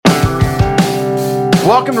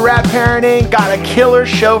Welcome to Rad Parenting. Got a killer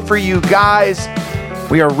show for you guys.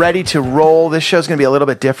 We are ready to roll. This show's going to be a little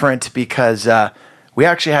bit different because we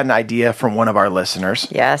actually had an idea from one of our listeners.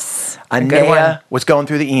 Yes. Anea was going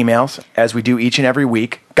through the emails, as we do each and every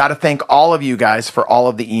week. Got to thank all of you guys for all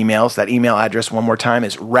of the emails. That email address, one more time,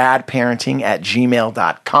 is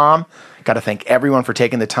radparenting@gmail.com. Got to thank everyone for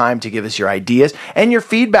taking the time to give us your ideas and your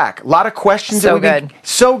feedback. A lot of questions. So good.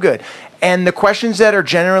 So good. And the questions that are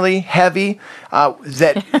generally heavy,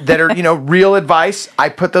 that are, real advice, I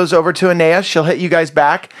put those over to Anea. She'll hit you guys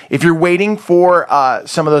back. If you're waiting for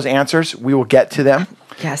some of those answers, we will get to them.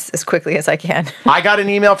 Yes, as quickly as I can. I got an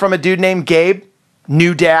email from a dude named Gabe,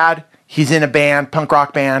 new dad. He's in a band, punk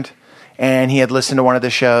rock band. And he had listened to one of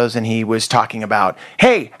the shows, and he was talking about,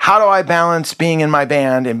 hey, how do I balance being in my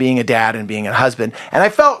band and being a dad and being a husband? And I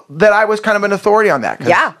felt that I was kind of an authority on that.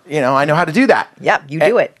 Yeah. I know how to do that. Yep, you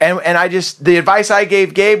do it. And the advice I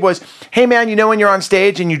gave Gabe was, hey, man, when you're on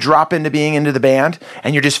stage and you drop into being into the band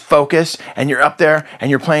and you're just focused and you're up there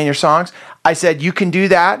and you're playing your songs, I said, you can do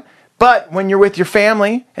that. But when you're with your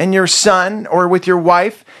family and your son or with your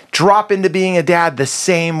wife, drop into being a dad the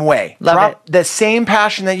same way. Drop the same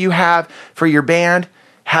passion that you have for your band,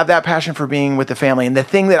 have that passion for being with the family. And the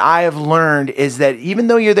thing that I have learned is that even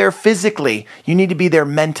though you're there physically, you need to be there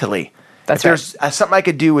mentally. That's if there's something I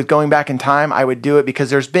could do with going back in time, I would do it,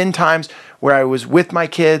 because there's been times where I was with my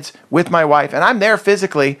kids, with my wife, and I'm there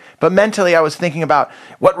physically, but mentally I was thinking about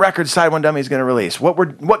what record Side One Dummy is going to release,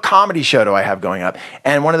 what comedy show do I have going up.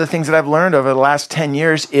 And one of the things that I've learned over the last 10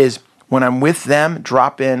 years is when I'm with them,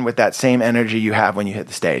 drop in with that same energy you have when you hit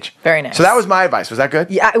the stage. Very nice. So that was my advice. Was that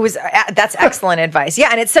good? Yeah, it was. That's excellent advice. Yeah,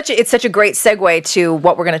 and it's such a great segue to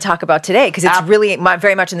what we're going to talk about today, because it's really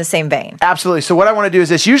very much in the same vein. Absolutely. So what I want to do is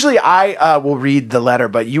this. Usually I will read the letter,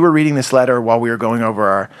 but you were reading this letter while we were going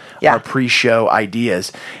over our pre-show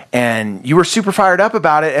ideas, and you were super fired up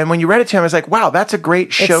about it. And when you read it to him, I was like, wow, that's a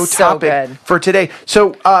great show topic for today.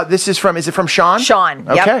 So this is it from Sean? Sean.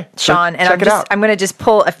 Okay. Yep. Sean. And check it out. I'm going to just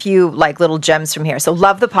pull a few little gems from here. So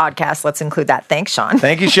love the podcast. Let's include that. Thanks, Sean.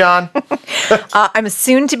 Thank you, Sean. I'm a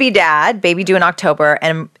soon-to-be dad, baby due in October,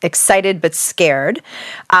 and I'm excited but scared.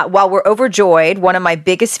 While we're overjoyed, one of my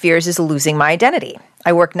biggest fears is losing my identity.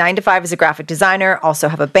 I work 9 to 5 as a graphic designer, also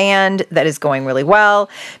have a band that is going really well.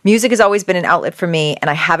 Music has always been an outlet for me, and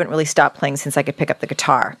I haven't really stopped playing since I could pick up the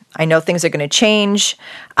guitar. I know things are going to change,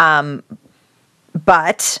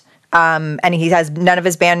 but... and he has none of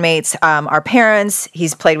his bandmates are parents.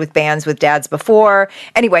 He's played with bands with dads before.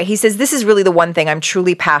 Anyway, he says, this is really the one thing I'm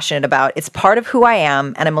truly passionate about. It's part of who I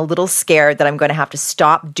am, and I'm a little scared that I'm going to have to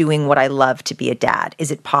stop doing what I love to be a dad.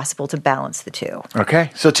 Is it possible to balance the two? Okay.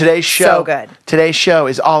 So today's show, so good. Today's show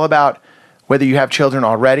is all about whether you have children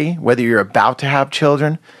already, whether you're about to have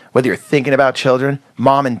children, whether you're thinking about children,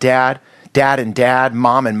 mom and dad and dad,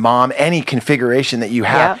 mom and mom, any configuration that you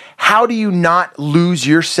have. Yeah. How do you not lose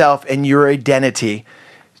yourself and your identity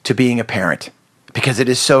to being a parent? Because it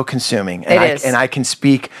is so consuming. And it is. I can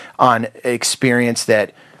speak on experience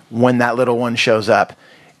that when that little one shows up,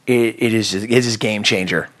 it is a game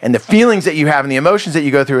changer. And the feelings that you have and the emotions that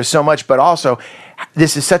you go through is so much, but also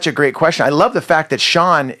this is such a great question. I love the fact that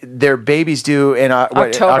Sean, their baby's due in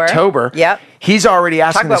October. Yep. He's already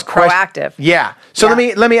asking this question. Proactive. Yeah. So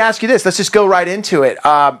let me ask you this. Let's just go right into it.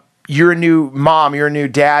 You're a new mom. You're a new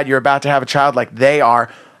dad. You're about to have a child like they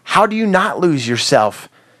are. How do you not lose yourself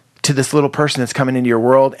to this little person that's coming into your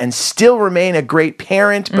world and still remain a great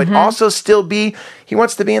parent, but also still he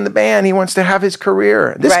wants to be in the band. He wants to have his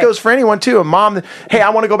career. This goes for anyone too. A mom that, hey,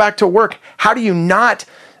 I want to go back to work. How do you not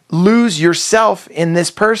lose yourself in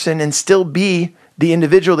this person and still be the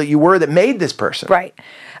individual that you were that made this person? Right.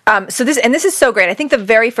 So this is so great. I think the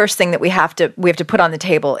very first thing that we have to put on the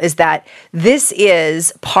table is that this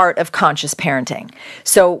is part of conscious parenting.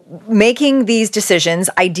 So making these decisions,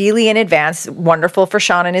 ideally in advance, wonderful for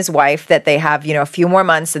Sean and his wife that they have, a few more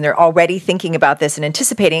months and they're already thinking about this and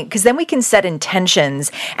anticipating, because then we can set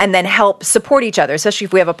intentions and then help support each other, especially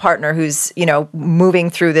if we have a partner who's, moving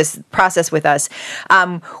through this process with us.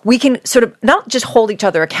 We can sort of not just hold each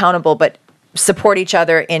other accountable, but support each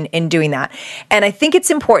other in doing that. And I think it's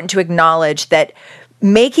important to acknowledge that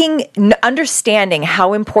understanding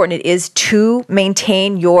how important it is to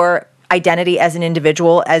maintain your identity as an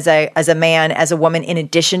individual, as a man, as a woman, in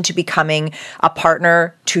addition to becoming a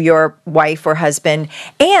partner to your wife or husband,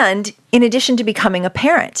 and in addition to becoming a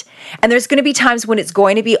parent. And there's going to be times when it's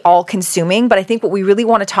going to be all-consuming, but I think what we really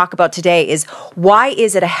want to talk about today is, why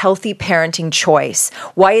is it a healthy parenting choice?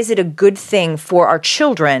 Why is it a good thing for our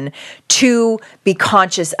children to be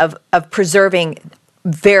conscious of preserving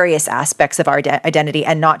various aspects of our identity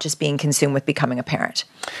and not just being consumed with becoming a parent.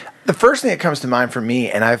 The first thing that comes to mind for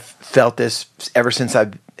me, and I've felt this ever since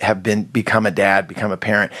I have become a dad, become a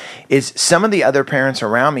parent, is some of the other parents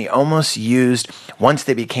around me almost used, once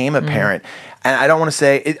they became a parent, and I don't want to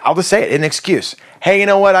say it, I'll just say it, an excuse. Hey, you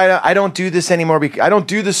know what? I don't do this anymore. I don't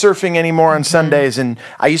do the surfing anymore on Sundays, and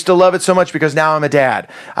I used to love it so much because now I'm a dad.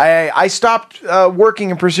 I stopped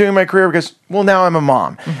working and pursuing my career because, well, now I'm a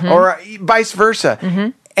mom, or vice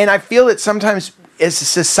versa. And I feel that sometimes as a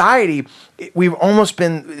society,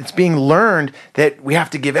 it's being learned that we have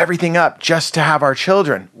to give everything up just to have our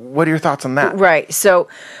children. What are your thoughts on that? Right. So,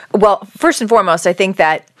 well, first and foremost, I think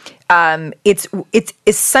that it's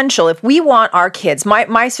essential if we want our kids.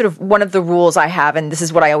 My sort of one of the rules I have, and this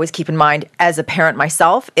is what I always keep in mind as a parent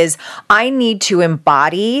myself, is I need to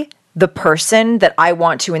embody the person that I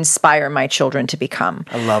want to inspire my children to become.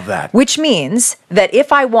 I love that. Which means that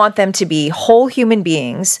if I want them to be whole human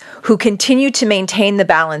beings who continue to maintain the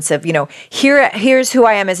balance of, here's who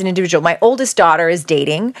I am as an individual. My oldest daughter is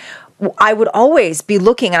dating. I would always be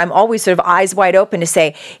looking, and I'm always sort of eyes wide open to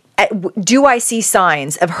say, do I see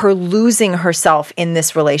signs of her losing herself in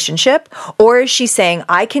this relationship? Or is she saying,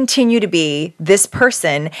 I continue to be this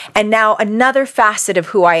person, and now another facet of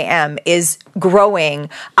who I am is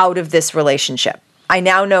growing out of this relationship? I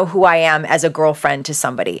now know who I am as a girlfriend to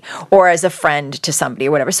somebody or as a friend to somebody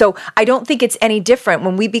or whatever. So I don't think it's any different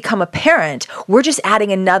when we become a parent. We're just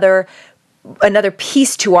adding another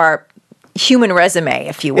piece to our human resume,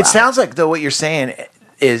 if you will. It sounds like, though, what you're saying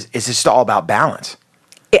is just all about balance.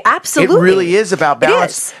 Absolutely. It really is about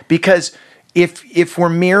balance. Because if we're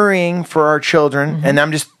mirroring for our children, and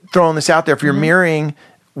I'm just throwing this out there, if you're mirroring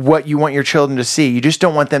what you want your children to see, you just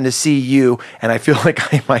don't want them to see you. And I feel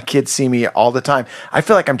like my kids see me all the time. I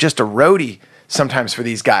feel like I'm just a roadie sometimes for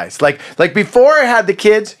these guys. Like before I had the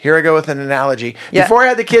kids, here I go with an analogy. Yeah. Before I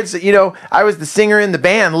had the kids, I was the singer in the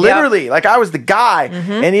band, literally. Like I was the guy.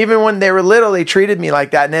 And even when they were little, they treated me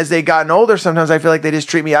like that. And as they gotten older, sometimes I feel like they just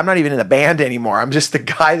treat me, I'm not even in the band anymore. I'm just the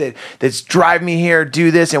guy that's drive me here,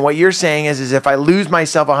 do this. And what you're saying is if I lose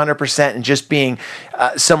myself 100% and just being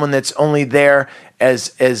someone that's only there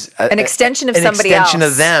as an extension of somebody else. An extension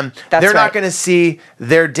of them. They're not going to see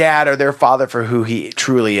their dad or their father for who he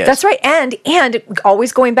truly is. That's right. And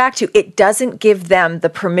always going back to, it doesn't give them the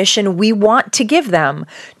permission we want to give them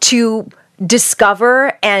to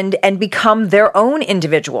discover and become their own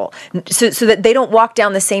individual, so that they don't walk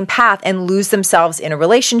down the same path and lose themselves in a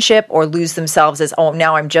relationship or lose themselves as, oh,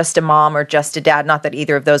 now I'm just a mom or just a dad. Not that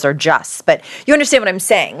either of those are just, but you understand what I'm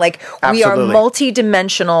saying. Like, we are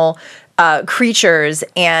multidimensional creatures,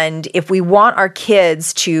 and if we want our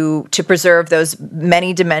kids to preserve those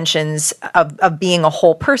many dimensions of being a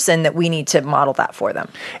whole person, that we need to model that for them.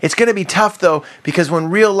 It's going to be tough, though, because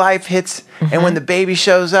when real life hits and when the baby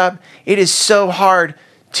shows up, it is so hard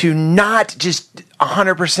to not just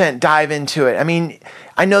 100% dive into it. I mean,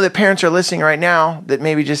 I know that parents are listening right now that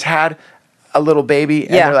maybe just had a little baby,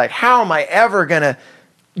 and they're like, how am I ever going to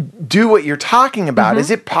do what you're talking about?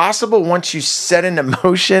 Is it possible once you set into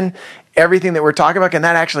motion everything that we're talking about, can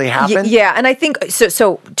that actually happen? Yeah, and I think,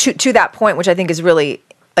 so to that point, which I think is really,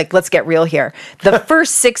 like, let's get real here. The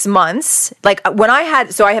first 6 months, like when I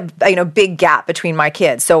have, big gap between my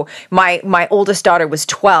kids. So my oldest daughter was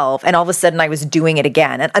 12, and all of a sudden I was doing it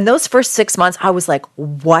again. And those first 6 months, I was like,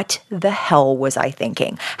 what the hell was I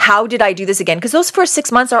thinking? How did I do this again? Because those first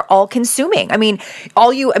 6 months are all consuming. I mean,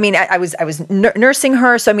 I was nursing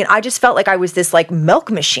her. So, I just felt like I was this like milk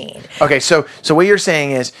machine. Okay. So what you're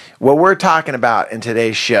saying is what we're talking about in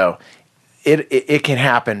today's show, it can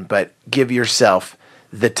happen, but give yourself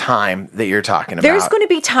the time that you're talking about. There's going to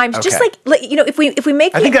be times, just like if we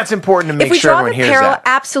make. I think that's important to make sure everyone hears that.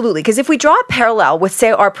 Absolutely, because if we draw a parallel with,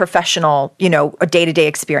 say, our professional, a day-to-day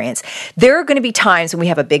experience, there are going to be times when we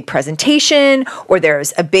have a big presentation or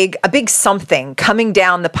there's a big something coming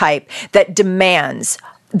down the pipe that demands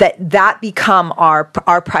that become our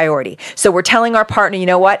priority. So we're telling our partner, you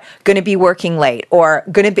know what, going to be working late, or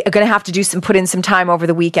going to have to put in some time over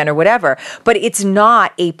the weekend or whatever. But it's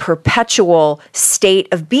not a perpetual state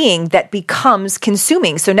of being that becomes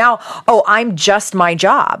consuming. So now, I'm just my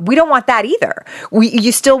job. We don't want that either.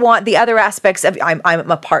 You still want the other aspects of, I'm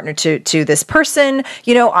a partner to this person.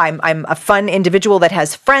 I'm a fun individual that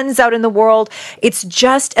has friends out in the world. It's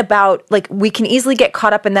just about, like, we can easily get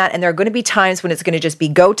caught up in that, and there are going to be times when it's going to just be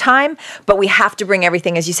go time, but we have to bring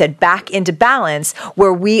everything, as you said, back into balance,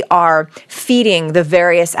 where we are feeding the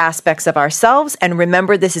various aspects of ourselves. And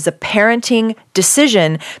remember, this is a parenting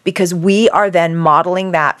decision, because we are then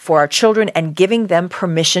modeling that for our children and giving them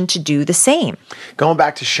permission to do the same. Going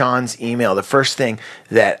back to Sean's email, the first thing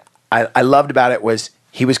that I loved about it was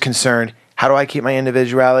he was concerned, how do I keep my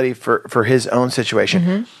individuality for his own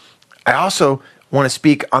situation? I also want to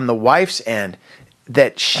speak on the wife's end,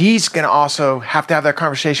 that she's going to also have to have that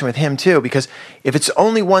conversation with him too, because if it's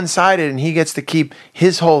only one-sided and he gets to keep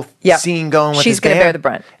his whole scene going with she's going to bear the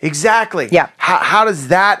brunt. Exactly. Yeah. How does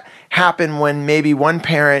that happen when maybe one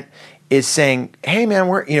parent is saying, hey man,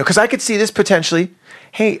 because I could see this potentially,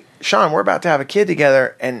 hey, Sean, we're about to have a kid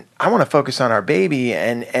together and I want to focus on our baby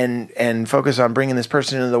and focus on bringing this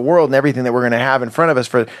person into the world and everything that we're going to have in front of us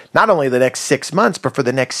for not only the next 6 months, but for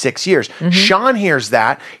the next 6 years. Sean hears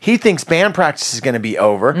that. He thinks band practice is going to be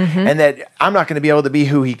over and that I'm not going to be able to be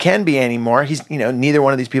who he can be anymore. He's, neither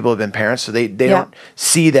one of these people have been parents, so they don't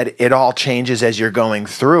see that it all changes as you're going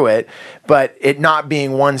through it, but it not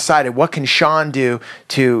being one-sided. What can Sean do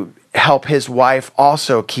to help his wife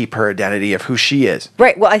also keep her identity of who she is?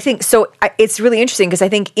 Right. Well, I think so. It's really interesting because I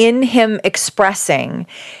think in him expressing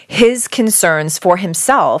his concerns for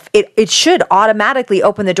himself, it should automatically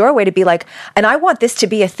open the doorway to be like, and I want this to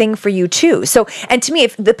be a thing for you too. So, and to me,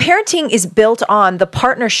 if the parenting is built on the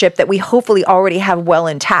partnership that we hopefully already have well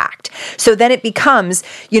intact, so then it becomes,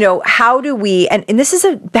 how do we, and this is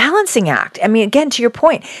a balancing act. I mean, again, to your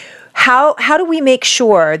point, how do we make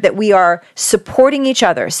sure that we are supporting each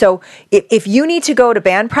other? So if you need to go to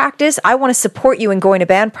band practice, I want to support you in going to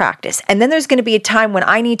band practice. And then there's going to be a time when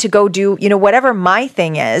I need to go do, whatever my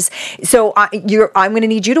thing is. So I'm going to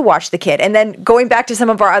need you to watch the kid. And then going back to some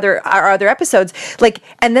of our other episodes,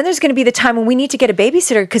 and then there's going to be the time when we need to get a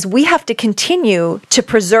babysitter because we have to continue to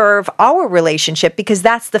preserve our relationship because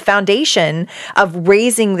that's the foundation of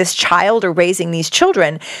raising this child or raising these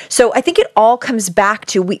children. So I think it all comes back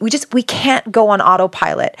to we can't go on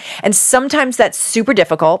autopilot. And sometimes that's super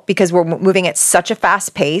difficult because we're moving at such a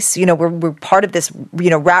fast pace. We're part of this,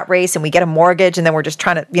 rat race and we get a mortgage and then we're just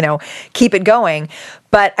trying to, keep it going.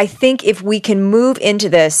 But I think if we can move into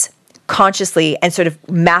this consciously and sort of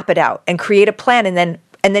map it out and create a plan and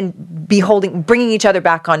then bringing each other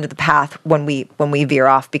back onto the path when we veer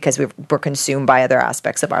off because we're consumed by other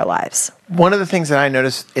aspects of our lives. One of the things that I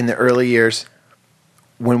noticed in the early years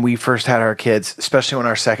when we first had our kids, especially when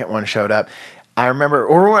our second one showed up, I remember,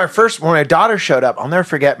 or when my daughter showed up, I'll never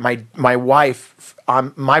forget my wife,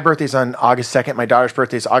 my birthday's on August 2nd, my daughter's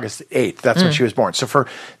birthday is August 8th. That's when she was born. So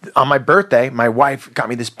on my birthday, my wife got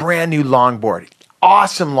me this brand new longboard,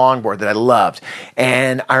 awesome longboard that I loved.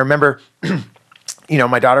 And I remember,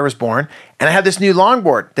 my daughter was born and I had this new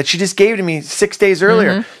longboard that she just gave to me 6 days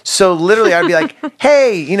earlier. So literally I'd be like,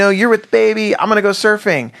 hey, you're with the baby, I'm going to go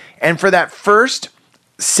surfing. And for that first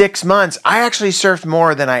 6 months, I actually surfed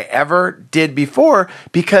more than I ever did before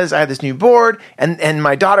because I had this new board and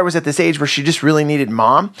my daughter was at this age where she just really needed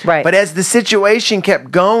mom. Right. But as the situation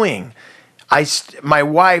kept going, my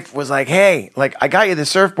wife was like, hey, I got you the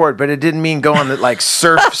surfboard, but it didn't mean go on the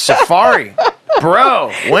surf safari.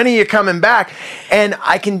 Bro, when are you coming back? And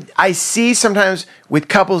I see sometimes with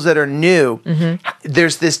couples that are new,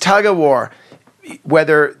 there's this tug of war,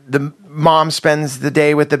 whether the mom spends the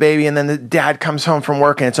day with the baby and then the dad comes home from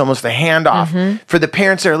work and it's almost a handoff. For the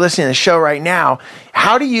parents that are listening to the show right now,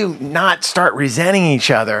 how do you not start resenting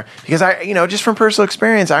each other? Because just from personal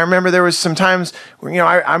experience, I remember there was some times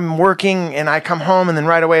where, I'm working and I come home and then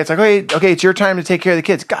right away it's like, okay, it's your time to take care of the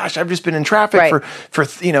kids. Gosh, I've just been in traffic for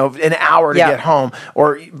an hour to get home,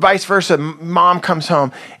 or vice versa. Mom comes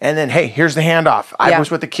home and then, hey, here's the handoff. I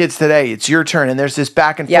was with the kids today. It's your turn. And there's this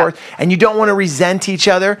back and forth and you don't want to resent each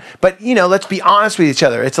other, but let's be honest with each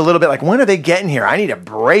other. It's a little bit like, when are they getting here? I need a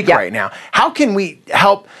break right now. How can we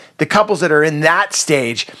help the couples that are in that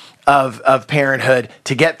stage of parenthood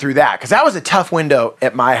to get through that? Because that was a tough window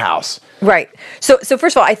at my house. Right. So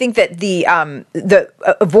first of all, I think that the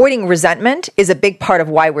avoiding resentment is a big part of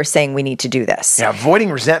why we're saying we need to do this. Yeah, avoiding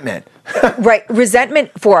resentment. Right.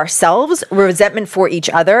 Resentment for ourselves, resentment for each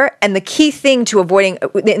other. And the key thing to avoiding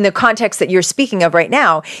in the context that you're speaking of right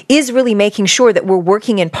now is really making sure that we're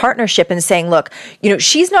working in partnership and saying, look,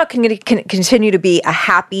 she's not going to continue to be a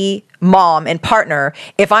happy mom and partner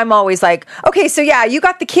if I'm always like, okay, so yeah, you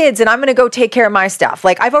got the kids and I'm going to go take care of my stuff.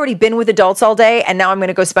 I've already been with adults all day and now I'm going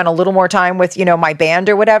to go spend a little more time with, my band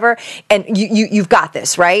or whatever. And you've got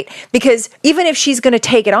this, right? Because even if she's going to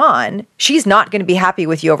take it on, she's not going to be happy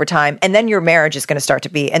with you over time. And then your marriage is going to start to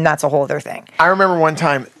be, and that's a whole other thing. I remember one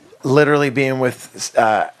time literally being with,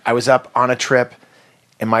 I was up on a trip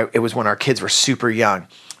and it was when our kids were super young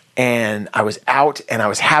and I was out and I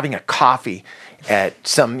was having a coffee at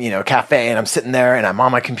some, cafe, and I'm sitting there and I'm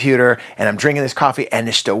on my computer and I'm drinking this coffee and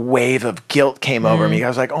just a wave of guilt came over me. I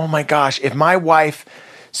was like, oh my gosh, if my wife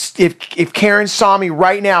if Karen saw me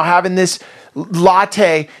right now having this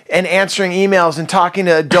latte and answering emails and talking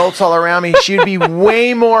to adults all around me, she'd be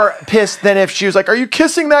way more pissed than if she was like, "Are you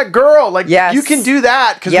kissing that girl?" Like, yes. You can do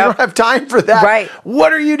that because we don't have time for that. Right.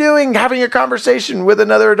 What are you doing having a conversation with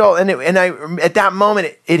another adult? And I at that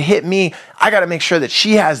moment, it hit me. I got to make sure that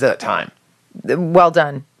she has that time. Well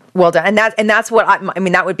done. Well done. And that's what I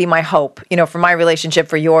mean, that would be my hope, for my relationship,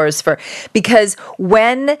 for yours, because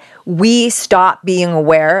when we stop being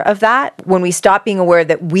aware of that, when we stop being aware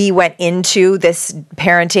that we went into this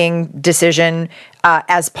parenting decision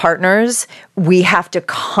as partners, we have to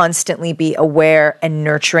constantly be aware and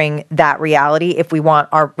nurturing that reality if we want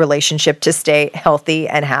our relationship to stay healthy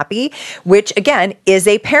and happy, which again is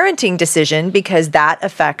a parenting decision because that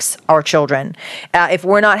affects our children. If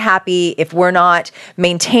we're not happy, if we're not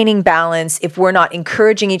maintaining balance, if we're not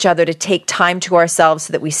encouraging each other to take time to ourselves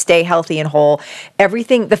so that we stay healthy and whole,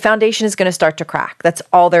 the foundation is going to start to crack. That's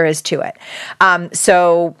all there is to it.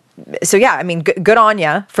 So yeah, I mean, good on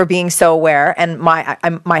you for being so aware. And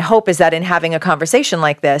my hope is that in having a conversation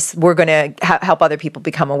like this, we're going to help other people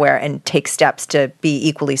become aware and take steps to be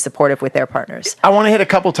equally supportive with their partners. I want to hit a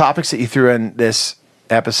couple topics that you threw in this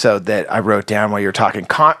episode that I wrote down while you were talking.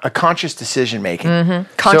 Conscious decision making,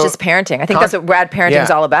 conscious parenting. I think that's what rad parenting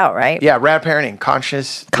is all about, right? Yeah, rad parenting,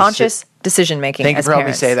 conscious decision making. Thank you for helping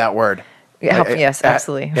me say that word. Yes,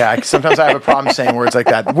 absolutely. Yeah, sometimes I have a problem saying words like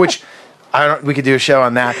that, which. We could do a show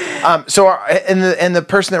on that. And the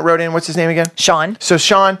person that wrote in, what's his name again? Sean. So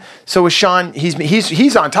with Sean,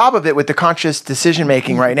 he's on top of it with the conscious decision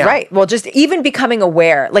making right now. Right. Well, just even becoming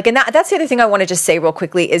aware, and that's the other thing I want to just say real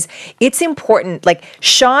quickly is it's important. Like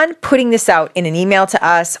Sean putting this out in an email to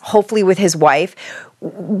us, hopefully with his wife.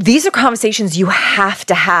 These are conversations you have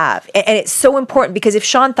to have. And it's so important because if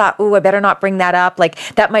Sean thought, I better not bring that up, like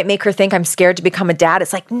that might make her think I'm scared to become a dad.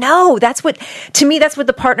 It's like, no, that's what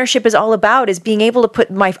the partnership is all about, is being able to put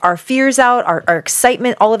our fears out, our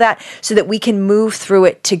excitement, all of that, so that we can move through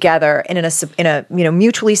it together in a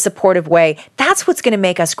mutually supportive way. That's what's going to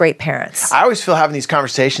make us great parents. I always feel having these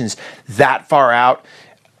conversations that far out,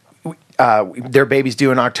 their baby's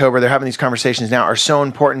due in October, they're having these conversations now, are so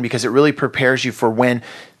important because it really prepares you for when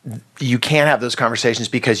you can't have those conversations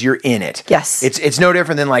because you're in it. Yes. It's no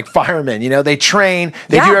different than like firemen, they train,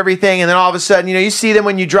 they do everything, and then all of a sudden, you see them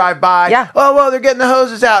when you drive by. Yeah. Oh, well, they're getting the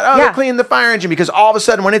hoses out. Oh, they're cleaning the fire engine, because all of a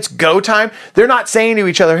sudden when it's go time, they're not saying to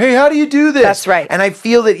each other, "Hey, how do you do this?" That's right. And I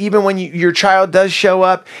feel that even when your child does show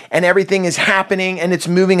up and everything is happening and it's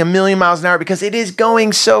moving a million miles an hour, because it is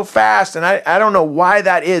going so fast, and I don't know why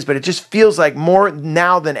that is, but it just feels like more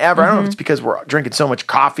now than ever. I don't know if it's because we're drinking so much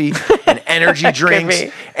coffee and energy drinks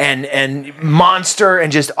and Monster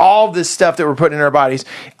and just all this stuff that we're putting in our bodies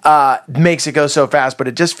makes it go so fast. But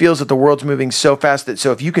it just feels that the world's moving so fast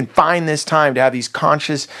so if you can find this time to have these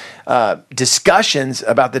conscious discussions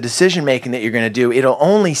about the decision making that you're going to do, it'll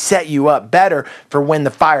only set you up better for when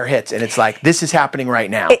the fire hits and it's like, this is happening right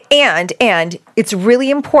now. And it's really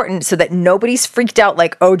important so that nobody's freaked out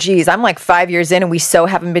like, oh geez, I'm like 5 years in and we so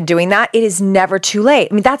haven't been doing that. It is never too late.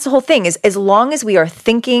 I mean, that's the whole thing, is as long as we are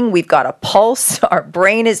thinking, we've got a pulse, our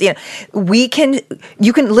brain is, you can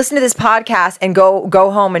listen to this podcast and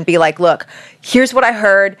go home and be like, look, here's what I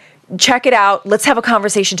heard. Check it out. Let's have a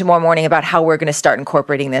conversation tomorrow morning about how we're going to start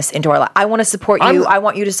incorporating this into our life. I want to support you. I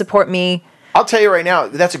want you to support me. I'll tell you right now,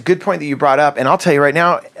 that's a good point that you brought up. And I'll tell you right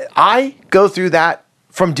now, I go through that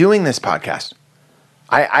from doing this podcast.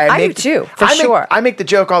 I do too, for sure. I make the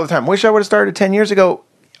joke all the time. Wish I would have started 10 years ago.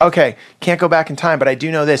 Okay, can't go back in time, but I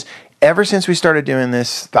do know this. Ever since we started doing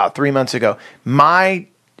this about 3 months ago, my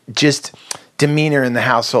just demeanor in the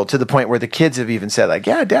household, to the point where the kids have even said, like,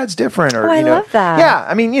 yeah, Dad's different, or I love that. Yeah,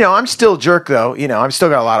 I mean, I'm still a jerk though. I'm still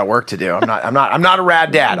got a lot of work to do. I'm not a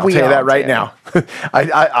rad dad. I'll tell you that right now.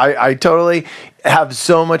 I totally have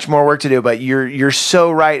so much more work to do. But you're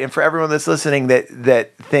so right. And for everyone that's listening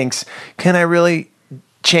that thinks, can I really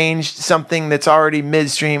change something that's already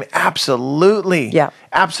midstream? Absolutely. Yeah.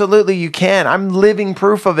 Absolutely you can. I'm living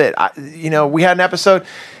proof of it. We had an episode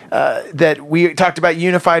that we talked about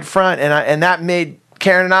unified front, and that made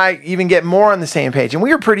Karen and I even get more on the same page. And we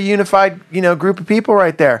were a pretty unified, group of people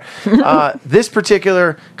right there. This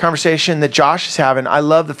particular conversation that Josh is having, I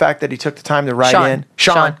love the fact that he took the time to write in.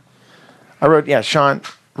 Sean. I wrote, Sean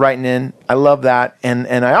writing in. I love that. And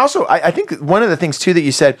I also, I think one of the things too that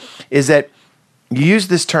you said is that you use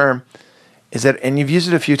this term, and you've used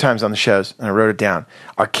it a few times on the shows, and I wrote it down.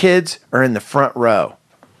 Our kids are in the front row,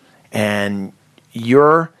 and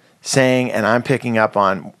you're saying, and I'm picking up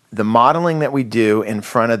on, the modeling that we do in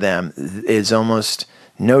front of them is almost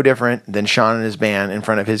no different than Sean and his band in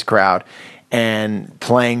front of his crowd and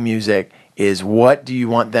playing music is what do you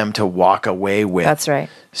want them to walk away with? That's right.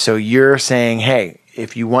 So you're saying, hey,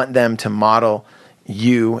 if you want them to model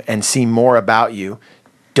you and see more about you,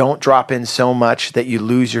 don't drop in so much that you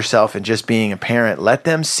lose yourself in just being a parent. Let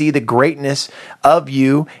them see the greatness of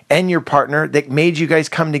you and your partner that made you guys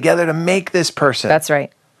come together to make this person. That's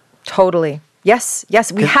right. Totally. Yes.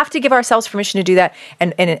 We have to give ourselves permission to do that.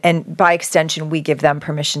 And by extension, we give them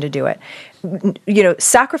permission to do it. You know,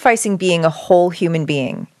 sacrificing being a whole human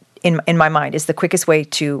being in my mind is the quickest way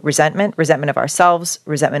to resentment of ourselves,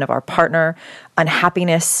 resentment of our partner,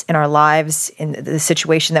 unhappiness in our lives, in the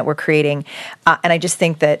situation that we're creating. And I just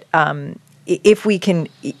think that if we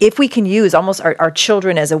can use almost our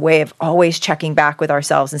children as a way of always checking back with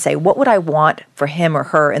ourselves and say, what would I want for him or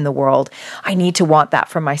her in the world? I need to want that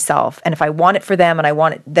for myself. And if I want it for them and I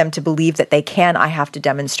want them to believe that they can, I have to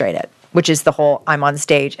demonstrate it, which is the whole I'm on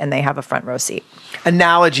stage and they have a front row seat.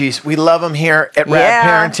 Analogies. We love them here at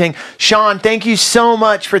Rad Parenting. Sean, thank you so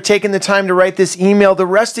much for taking the time to write this email. The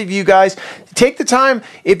rest of you guys, take the time.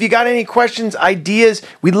 If you got any questions, ideas,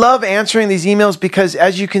 we love answering these emails because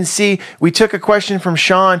as you can see, we took a question from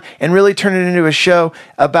Sean and really turned it into a show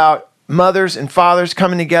about mothers and fathers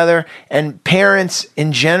coming together and parents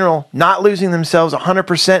in general not losing themselves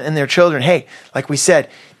 100% in their children. Hey, like we said,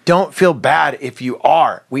 don't feel bad if you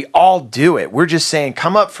are. We all do it. We're just saying,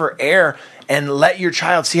 come up for air and let your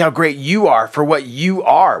child see how great you are for what you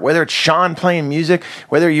are. Whether it's Sean playing music,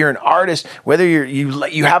 whether you're an artist, whether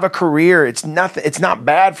you have a career, it's not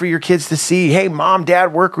bad for your kids to see, hey, mom,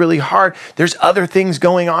 dad work really hard. There's other things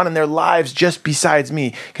going on in their lives just besides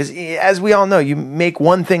me. Because as we all know, you make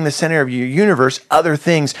one thing the center of your universe, other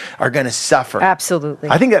things are going to suffer. Absolutely.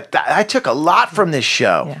 I think that I took a lot from this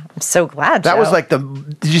show. Yeah, I'm so glad, That Joe. was like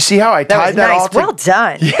did you see how I tied that nice. all together? Well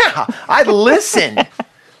done. Yeah, I listened.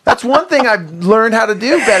 That's one thing I've learned how to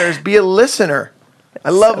do better is be a listener. I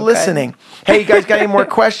love listening. Hey, you guys got any more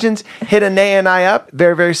questions? Hit Anaya and I up.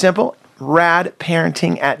 Very, very simple.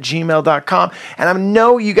 radparenting@gmail.com. And I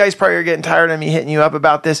know you guys probably are getting tired of me hitting you up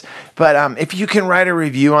about this, but if you can write a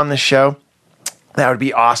review on the show, that would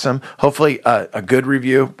be awesome. Hopefully, a good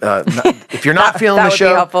review. If you're not feeling the show,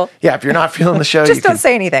 would be helpful. Yeah, if you're not feeling the show, Just don't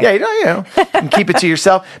say anything. Yeah, you can keep it to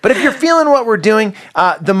yourself. But if you're feeling what we're doing,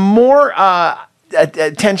 the more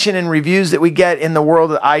attention and reviews that we get in the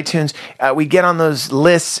world of iTunes, we get on those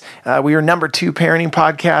lists. We are number 2 parenting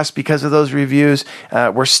podcast because of those reviews.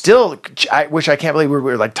 We're still, I can't believe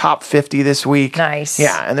we're like top 50 this week. Nice.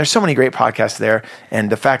 Yeah, and there's so many great podcasts there, and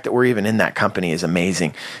the fact that we're even in that company is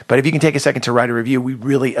amazing. But if you can take a second to write a review, we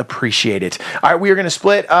really appreciate it. All right, we are going to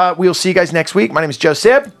split. We'll see you guys next week. My name is Joe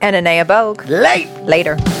Sib. And Anaya Bogue.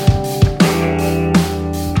 Later.